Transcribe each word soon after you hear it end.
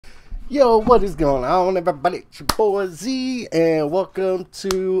Yo, what is going on, everybody? It's your boy Z, and welcome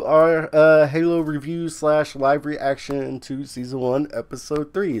to our Halo review / live reaction to Season 1,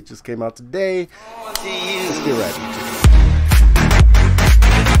 Episode 3. It just came out today. Let's get ready.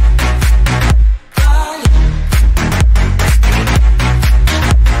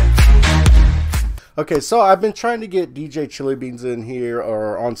 Okay, so I've been trying to get DJ Chili Beans in here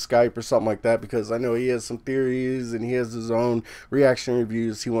or on Skype or something like that because I know he has some theories and he has his own reaction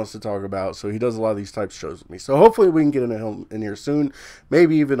reviews he wants to talk about. So he does a lot of these types of shows with me. So hopefully we can get him in here soon.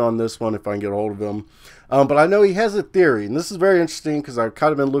 Maybe even on this one if I can get a hold of him. But I know he has a theory, and this is very interesting because I've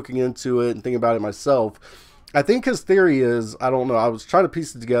kind of been looking into it and thinking about it myself. I think his theory is, I don't know, I was trying to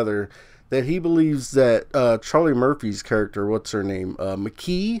piece it together, that he believes that Charlie Murphy's character, what's her name,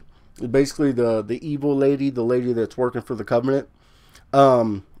 McKee, basically the evil lady, the lady that's working for the Covenant.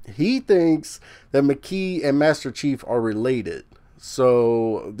 He thinks that McKee and Master Chief are related.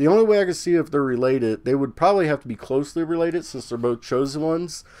 So the only way I can see if they're related, they would probably have to be closely related since they're both chosen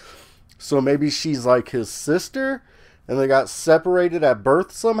ones. So maybe she's like his sister and they got separated at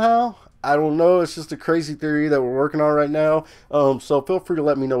birth somehow. I don't know. It's just a crazy theory that we're working on right now. So feel free to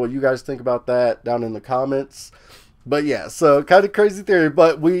let me know what you guys think about that down in the comments. But yeah, so kind of crazy theory,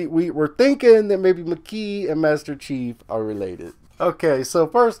 but we're thinking that maybe McKee and Master Chief are related. Okay, so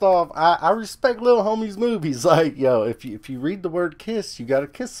first off, I respect Lil Homie's movies. Like, yo, if you read the word kiss, you gotta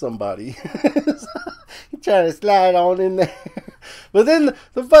kiss somebody. You try to slide on in there. But then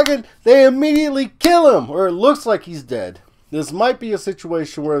they immediately kill him, or it looks like he's dead. This might be a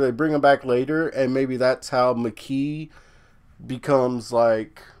situation where they bring him back later, and maybe that's how McKee becomes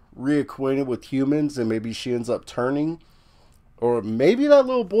like reacquainted with humans, and maybe she ends up turning, or maybe that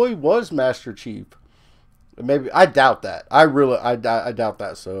little boy was Master Chief. Maybe, I doubt that. I doubt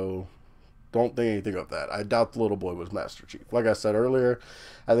that. So don't think anything of that. I doubt the little boy was Master Chief. Like I said earlier,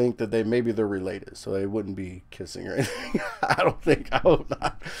 I think that maybe they're related, so they wouldn't be kissing or anything. I hope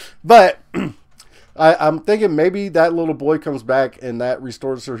not. But I'm thinking maybe that little boy comes back and that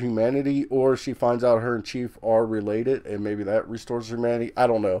restores her humanity, or she finds out her and Chief are related and maybe that restores her humanity. I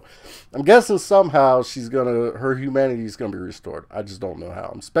don't know. I'm guessing somehow her humanity is gonna be restored. I just don't know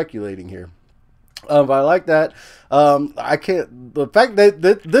how. I'm speculating here. But I like that. I can't. The fact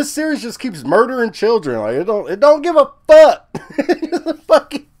that this series just keeps murdering children, like it don't give a fuck. It just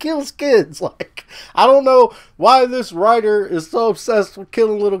fucking kills kids. Like, I don't know why this writer is so obsessed with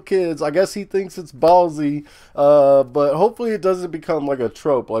killing little kids. I guess he thinks it's ballsy. But hopefully it doesn't become like a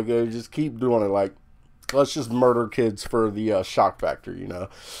trope. Like they just keep doing it. Like, let's just murder kids for the shock factor, you know.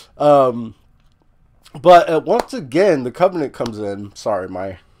 But once again, the Covenant comes in. Sorry,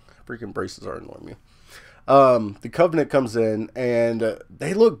 my freaking braces are annoying me. The Covenant comes in and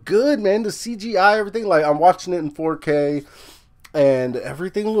they look good, man. The CGI, everything, like I'm watching it in 4K and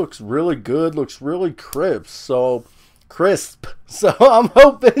everything looks really good, looks really crisp. So I'm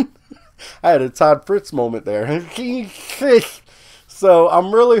hoping I had a Todd Fritz moment there. So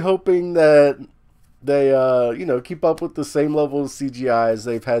I'm really hoping that they you know, keep up with the same level of CGI as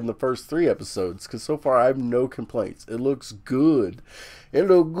they've had in the first 3 episodes, because so far I have no complaints. It looks good. It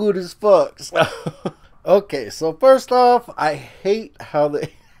looks good as fuck. So, okay, so first off, I hate how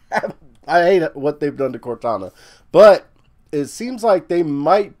I hate what they've done to Cortana, but it seems like they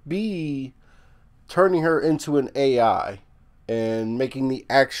might be turning her into an AI and making the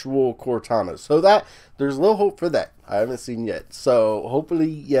actual Cortana. So that there's a little hope for that. I haven't seen yet. So hopefully,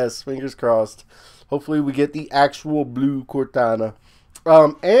 yes, fingers crossed. Hopefully we get the actual blue Cortana.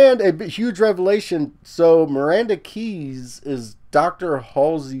 And a huge revelation. So Miranda Keyes is Dr.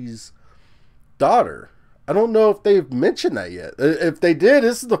 Halsey's daughter. I don't know if they've mentioned that yet. If they did,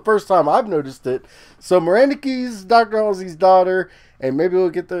 this is the first time I've noticed it. So Miranda Keyes is Dr. Halsey's daughter, and maybe we'll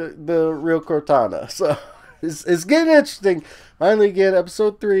get the real Cortana. So it's getting interesting. Finally, again,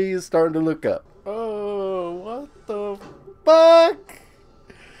 episode 3 is starting to look up. Oh, what the fuck?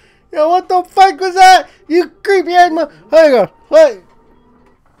 Yo, what the fuck was that? You creepy ass motherfucker. Hang on. What?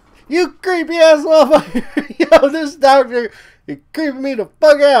 You creepy ass motherfucker. Yo, this doctor is creeping me the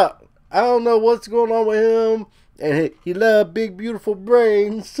fuck out. I don't know what's going on with him. And he loves big, beautiful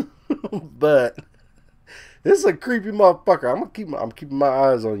brains. But this is a creepy motherfucker. I'm keeping my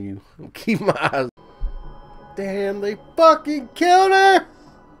eyes on you. I'm keeping my eyes. Damn, they fucking killed her.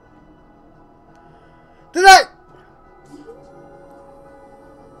 Did I?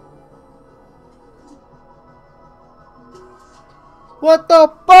 What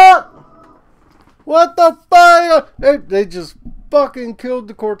the fuck? What the fuck? They just fucking killed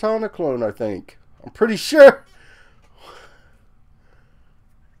the Cortana clone, I think. I'm pretty sure.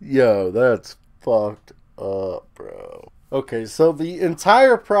 Yo, that's fucked up, bro. Okay, so the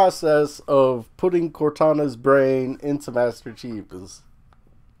entire process of putting Cortana's brain into Master Chief is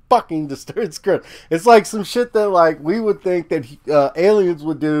fucking disturbing. It's good. It's like some shit that like we would think that aliens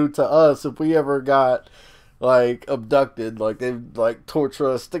would do to us if we ever got like abducted. Like they like torture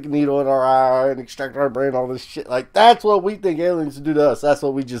us, stick a needle in our eye, and extract our brain. All this shit. Like that's what we think aliens would do to us. That's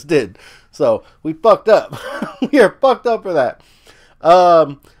what we just did. So we fucked up. We are fucked up for that.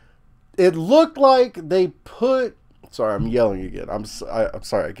 It looked like they put. Sorry, I'm yelling again. I'm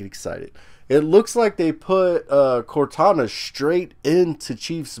sorry. I get excited. It looks like they put Cortana straight into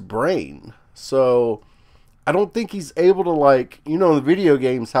Chief's brain. So I don't think he's able to, like, you know, in the video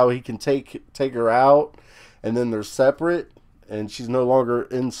games how he can take her out and then they're separate and she's no longer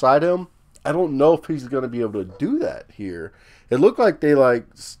inside him. I don't know if he's going to be able to do that here. It looked like they like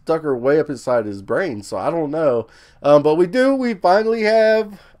stuck her way up inside his brain, so I don't know. But we finally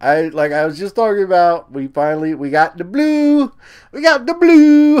have, like I was just talking about, we got the blue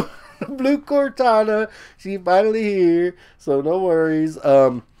blue Cortana. She's finally here, so no worries.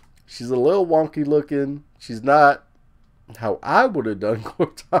 She's a little wonky looking. She's not how I would have done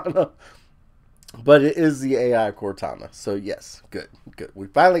Cortana, but it is the AI Cortana. So yes, good. We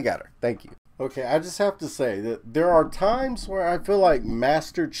finally got her. Thank you. Okay, I just have to say that there are times where I feel like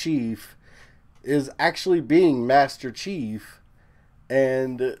Master Chief is actually being Master Chief,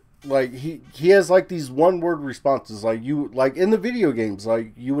 and like he has like these one-word responses like in the video games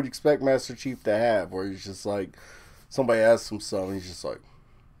like you would expect Master Chief to have, where he's just like somebody asks him something, he's just like,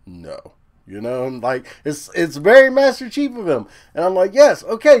 no, you know, and like it's very Master Chief of him, and I'm like, yes,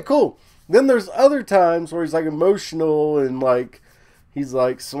 okay, cool. Then there's other times where he's like emotional and like he's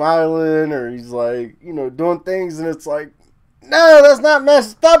like smiling or he's like, you know, doing things, and it's like, no, that's not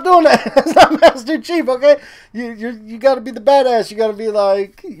Master. Stop doing that. That's not Master Chief. Okay, you got to be the badass. You got to be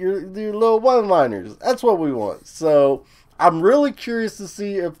like your little one-liners. That's what we want. So I'm really curious to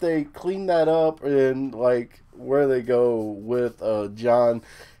see if they clean that up and like where they go with John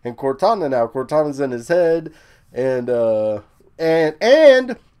and Cortana. Now Cortana's in his head, and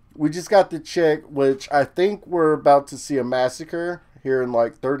we just got the chick, which I think we're about to see a massacre here in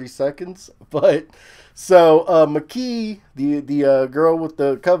like 30 seconds. But so McKee, the girl with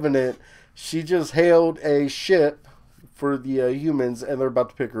the Covenant, she just hailed a ship for the humans, and they're about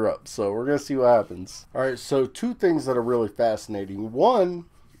to pick her up. So we're gonna see what happens. All right. So two things that are really fascinating. One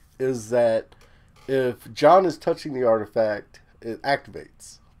is that if John is touching the artifact, it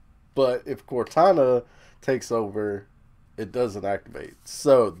activates, but if Cortana takes over, it doesn't activate.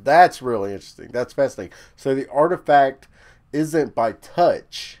 So that's really interesting. That's fascinating. So the artifact isn't by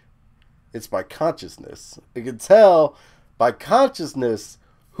touch, it's by consciousness. It can tell by consciousness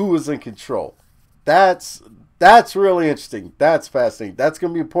who is in control. That's really interesting. That's fascinating. That's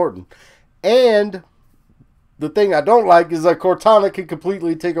going to be important. And the thing I don't like is that Cortana can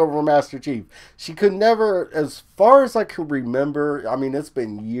completely take over Master Chief. She could never, as far as I can remember, I mean, it's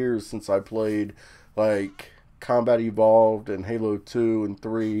been years since I played like Combat Evolved and Halo 2 and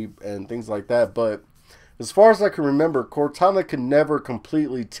 3 and things like that, but as far as I can remember, Cortana could never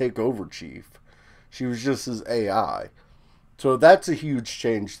completely take over Chief. She was just his AI. So that's a huge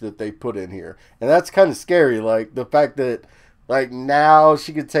change that they put in here. And that's kind of scary, like the fact that like now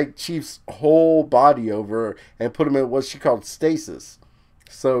she could take Chief's whole body over and put him in what she called stasis.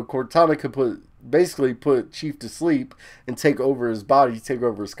 So Cortana could basically put Chief to sleep and take over his body, take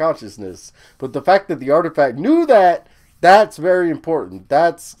over his consciousness. But the fact that the artifact knew that, that's very important.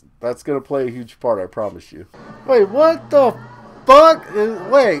 That's going to play a huge part, I promise you. Wait, what the fuck?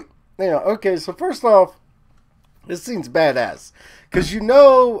 Wait. Yeah, okay, so first off, this scene's badass. Because you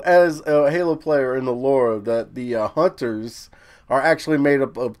know, as a Halo player in the lore, that the hunters are actually made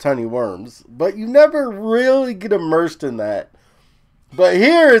up of tiny worms. But you never really get immersed in that. But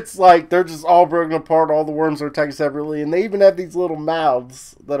here it's like they're just all broken apart. All the worms are attacked separately. And they even have these little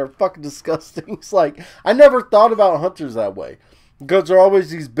mouths that are fucking disgusting. It's like, I never thought about hunters that way. Because they're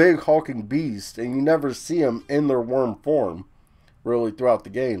always these big hulking beasts. And you never see them in their worm form. Really throughout the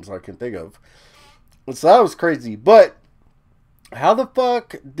games I can think of. And so that was crazy. But how the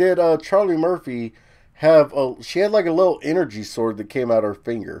fuck did Charlie Murphy have she had like a little energy sword that came out her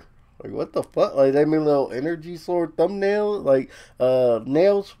finger. Like, what the fuck? Like, they made a little energy sword thumbnail? Like,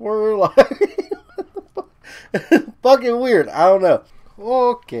 nails for her? Like, fucking weird. I don't know.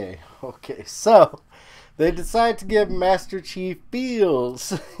 Okay. So, they decide to give Master Chief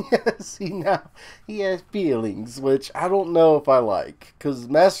feels. See, now he has feelings, which I don't know if I like. Because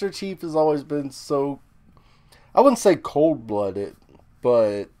Master Chief has always been so, I wouldn't say cold-blooded,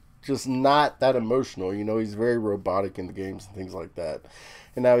 but just not that emotional. You know, he's very robotic in the games and things like that.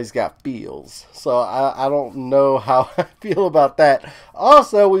 And now he's got feels. So I don't know how I feel about that.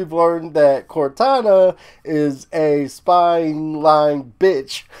 Also, we've learned that Cortana is a spine lying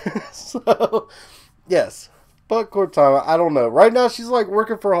bitch. So, yes. But Cortana, I don't know. Right now, she's like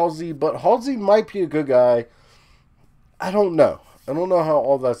working for Halsey, but Halsey might be a good guy. I don't know. I don't know how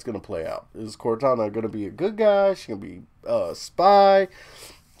all that's going to play out. Is Cortana going to be a good guy? She's going to be a spy?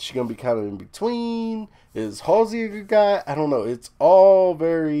 She's going to be kind of in between? Is Halsey a good guy? I don't know. It's all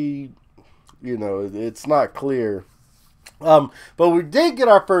very, you know, it's not clear. But we did get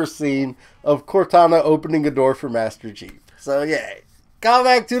our first scene of Cortana opening a door for Master Chief. So, yeah. Come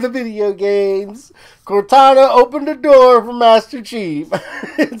back to the video games. Cortana opened the door for Master Chief.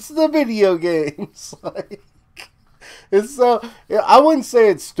 It's the video games. Like, it's I wouldn't say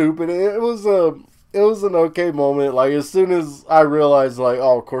it's stupid. It was an okay moment. Like, as soon as I realized, like,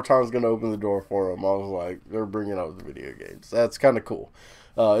 oh, Cortana's gonna open the door for him, I was like, they're bringing out the video games. That's kind of cool.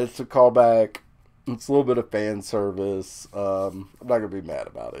 It's a callback. It's a little bit of fan service. I'm not gonna be mad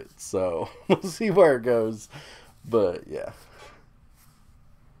about it. So we'll see where it goes. But yeah.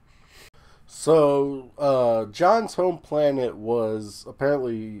 So, John's home planet was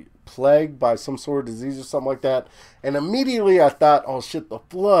apparently plagued by some sort of disease or something like that. And immediately I thought, oh shit, the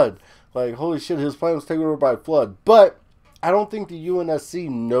flood. Like, holy shit, his planet was taken over by a flood. But I don't think the UNSC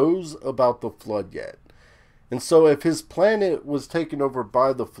knows about the flood yet. And so if his planet was taken over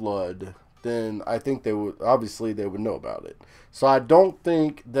by the flood, then I think they would know about it. So I don't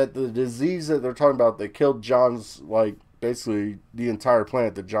think that the disease that they're talking about that killed John's, like, basically the entire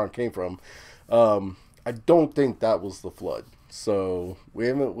planet that John came from, I don't think that was the flood. So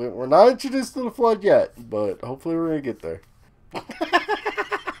we're not introduced to the flood yet, but hopefully we're gonna get there.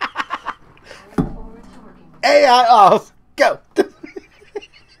 AI off, go.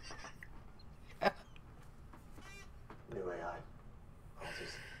 New AI.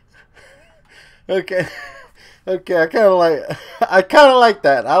 Okay, I kind of like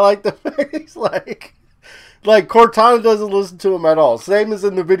that. I like the fact he's like Cortana doesn't listen to him at all. Same as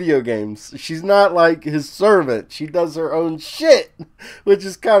in the video games. She's not like his servant. She does her own shit, which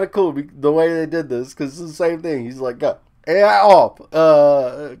is kind of cool the way they did this, because it's the same thing. He's like, go. AI off.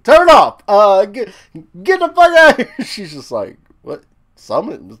 Turn off. Get the fuck out of here. She's just like, what?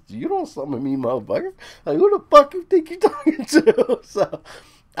 Summon? You don't summon me, motherfucker. Like, who the fuck you think you're talking to? So,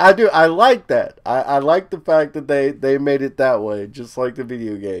 I like that. I like the fact that they made it that way, just like the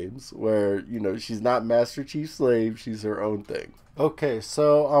video games, where, you know, she's not Master Chief's slave, she's her own thing. Okay,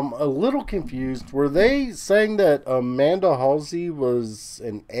 so I'm a little confused. Were they saying that Amanda Halsey was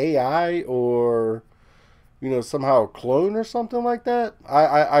an AI or, you know, somehow a clone or something like that?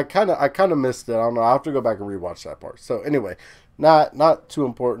 I kind of missed it. I don't know. I'll have to go back and rewatch that part. So anyway, not too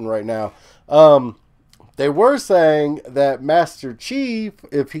important right now. They were saying that Master Chief,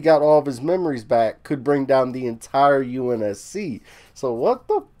 if he got all of his memories back, could bring down the entire UNSC. So what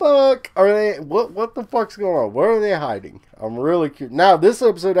the fuck are they? What the fuck's going on? What are they hiding? I'm really curious. Now this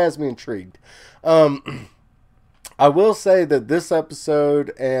episode has me intrigued. I will say that this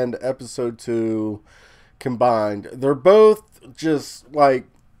episode and episode 2 combined, they're both just like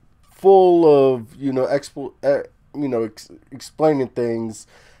full of, you know, explaining things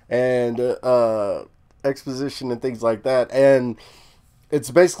and exposition and things like that, and it's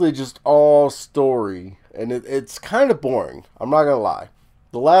basically just all story, and it's kind of boring. I'm not gonna lie.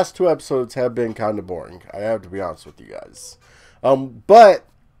 The last 2 episodes have been kind of boring. I have to be honest with you guys. But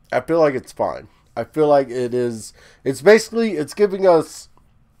I feel like it's fine. I feel like it's basically, it's giving us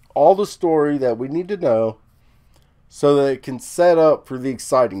all the story that we need to know so that it can set up for the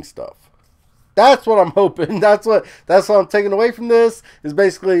exciting stuff. That's what I'm hoping. That's what I'm taking away from this, is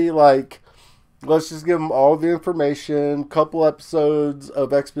basically like, let's just give them all the information, couple episodes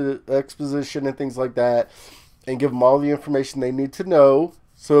of exposition and things like that, and give them all the information they need to know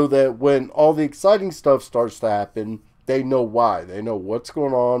so that when all the exciting stuff starts to happen, they know why. They know what's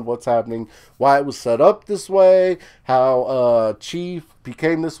going on, what's happening, why it was set up this way, how Chief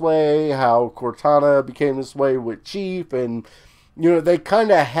became this way, how Cortana became this way with Chief, and, you know, they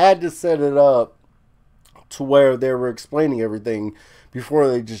kind of had to set it up to where they were explaining everything before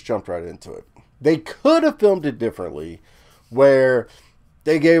they just jumped right into it. They could have filmed it differently, where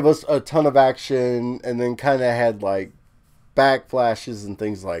they gave us a ton of action and then kind of had like backflashes and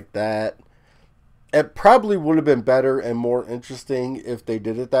things like that. It probably would have been better and more interesting if they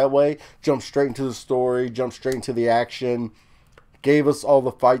did it that way. Jump straight into the story, jump straight into the action, gave us all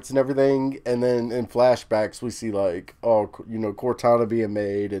the fights and everything, and then in flashbacks we see like, oh, you know, Cortana being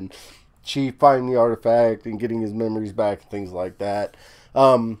made and Chief finding the artifact and getting his memories back and things like that.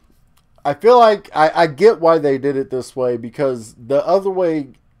 I feel like I get why they did it this way, because the other way,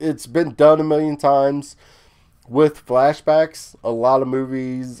 it's been done a million times with flashbacks. A lot of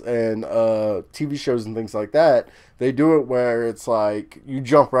movies and TV shows and things like that, they do it where it's like you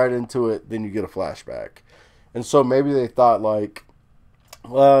jump right into it, then you get a flashback. And so maybe they thought like,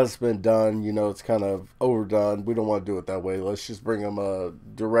 well, it's been done, you know, it's kind of overdone. We don't want to do it that way. Let's just bring them a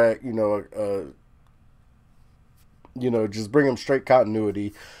direct, just bring them straight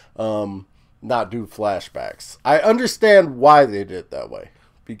continuity, not do flashbacks. I understand why they did it that way,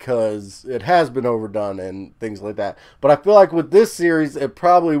 because it has been overdone and things like that. But I feel like with this series, it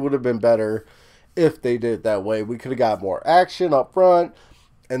probably would have been better if they did it that way. We could have got more action up front,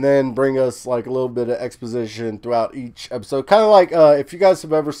 and then bring us like a little bit of exposition throughout each episode. Kind of like if you guys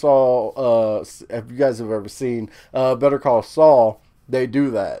have ever seen Better Call Saul, they do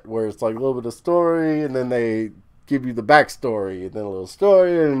that, where it's like a little bit of story, and then they give you the backstory, and then a little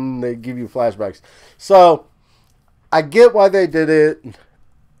story, and they give you flashbacks. So I get why they did it.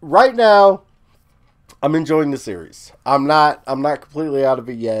 Right now, I'm enjoying the series. I'm not completely out of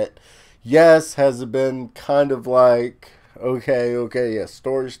it yet. Yes, has it been kind of like, okay, yeah,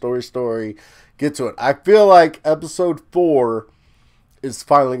 story, get to it. I feel like episode 4 is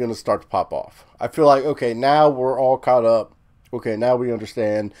finally going to start to pop off. I feel like, okay, now we're all caught up. Okay, now we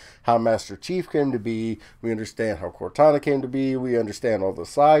understand how Master Chief came to be. We understand how Cortana came to be. We understand all the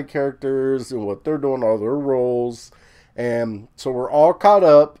side characters and what they're doing, all their roles. And so we're all caught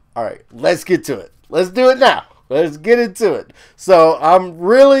up. All right, let's get to it. Let's do it now. Let's get into it. So I'm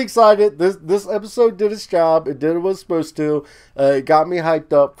really excited. This episode did its job. It did what it was supposed to. It got me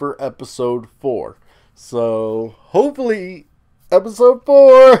hyped up for episode 4. So hopefully episode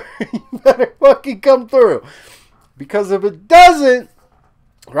 4 better fucking come through. Because if it doesn't,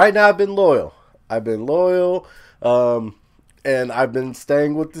 right now I've been loyal. And I've been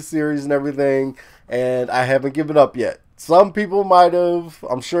staying with the series and everything, and I haven't given up yet. Some people might have.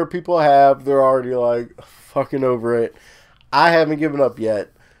 I'm sure people have. They're already like fucking over it. I haven't given up yet.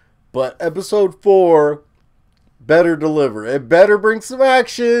 But episode 4 better deliver. It better bring some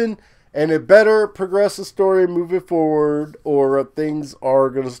action, and it better progress the story and move it forward, or things are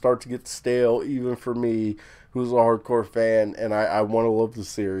going to start to get stale, even for me, who's a hardcore fan, and I want to love the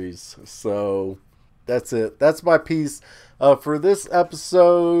series. So that's it. That's my piece. For this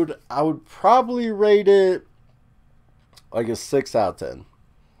episode, I would probably rate it like a 6 out of 10.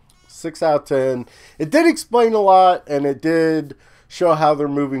 6 out of 10. It did explain a lot, and it did show how they're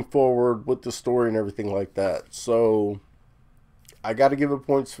moving forward with the story and everything like that. So I got to give it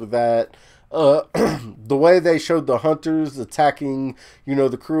points for that. The way they showed the hunters attacking,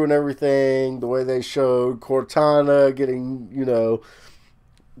 the crew and everything, the way they showed Cortana getting,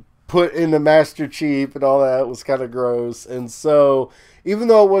 put in the Master Chief and all that was kind of gross. And so even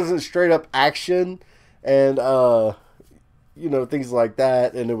though it wasn't straight up action and, things like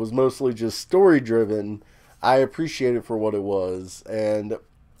that, and it was mostly just story driven, I appreciate it for what it was. And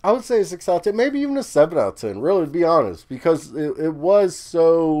I would say a 6 out of 10, maybe even a 7 out of 10, really, to be honest, because it was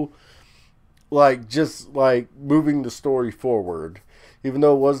so, just moving the story forward. Even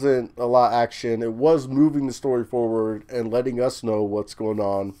though it wasn't a lot of action, it was moving the story forward and letting us know what's going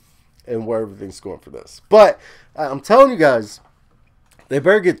on and where everything's going for this. But I'm telling you guys, they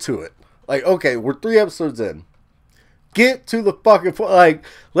better get to it. Okay, we're 3 episodes in. Get to the fucking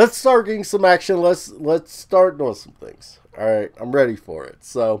let's start getting some action. Let's start doing some things. All right, I'm ready for it.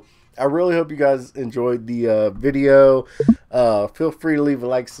 So I really hope you guys enjoyed the video. Feel free to leave a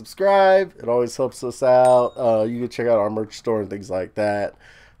like, subscribe. It always helps us out. You can check out our merch store and things like that.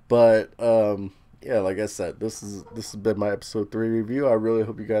 But yeah, like I said, this has been my episode 3 review. I really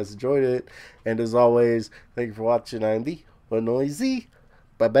hope you guys enjoyed it. And as always, thank you for watching. I'm the One Noisy.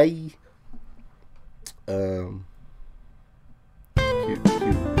 Bye bye. Cute.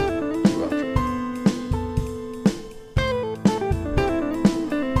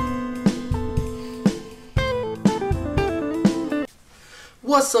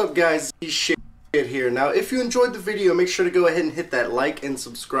 What's up, guys? Shit here. Now, if you enjoyed the video, make sure to go ahead and hit that like and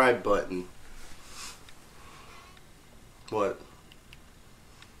subscribe button. What?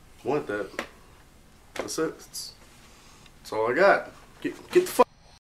 What that? That's it. That's all I got. Get the fuck.